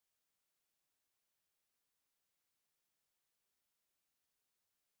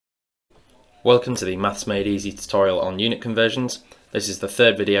Welcome to the Maths Made Easy tutorial on unit conversions. This is the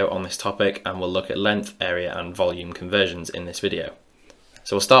third video on this topic and we'll look at length, area and volume conversions in this video.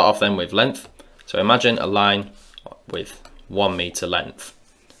 So we'll start off then with length. So imagine a line with 1 meter length.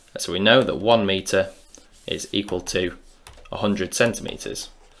 So we know that 1 meter is equal to 100 centimeters.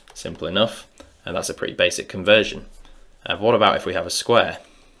 Simple enough, and that's a pretty basic conversion. What about if we have a square?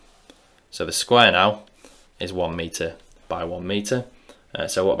 So the square now is 1 meter by 1 meter.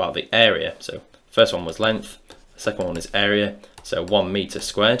 So what about the area? So first one was length, the second one is area, so 1 meter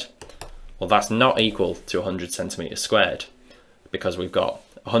squared. Well, that's not equal to 100 centimeters squared because we've got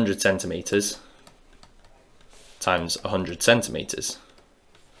 100 centimeters times 100 centimeters.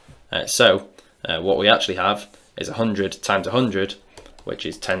 So what we actually have is 100 times 100, which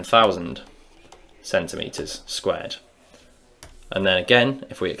is 10,000 centimeters squared. And then again,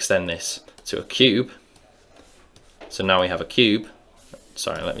 if we extend this to a cube, so now we have a cube.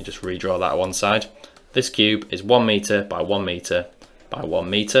 Sorry, let me just redraw that one side. This cube is 1 meter by 1 meter by 1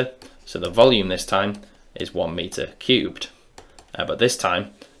 meter. So the volume this time is 1 meter cubed. But this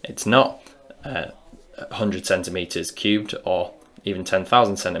time it's not 100 centimeters cubed or even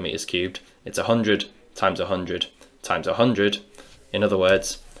 10,000 centimeters cubed. It's 100 times 100 times 100. In other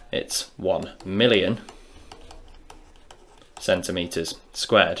words, it's 1 million centimeters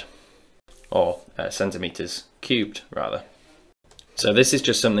squared, or centimeters cubed rather. So this is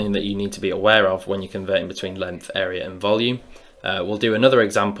just something that you need to be aware of when you're converting between length, area and volume. We'll do another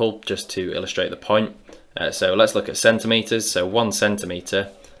example just to illustrate the point. So let's look at centimeters. So 1 centimeter,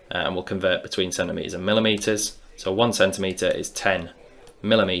 and we'll convert between centimeters and millimeters. So 1 centimeter is 10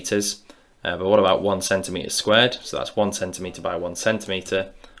 millimeters. But what about 1 centimeter squared? So that's 1 centimeter by 1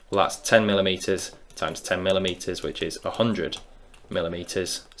 centimeter. Well, that's 10 millimeters times 10 millimeters, which is 100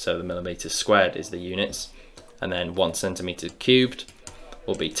 millimeters. So the millimeters squared is the units. And then 1 centimeter cubed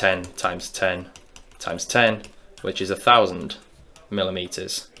will be 10 times 10 times 10, which is 1,000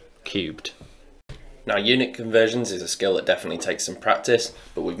 millimeters cubed. Now, unit conversions is a skill that definitely takes some practice,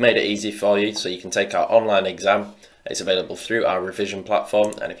 but we've made it easy for you so you can take our online exam. It's available through our revision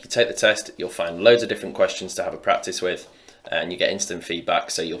platform, and if you take the test, you'll find loads of different questions to have a practice with, and you get instant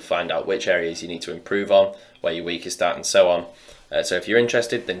feedback, so you'll find out which areas you need to improve on, where your weak is at, and so on. So if you're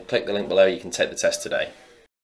interested, then click the link below. You can take the test today.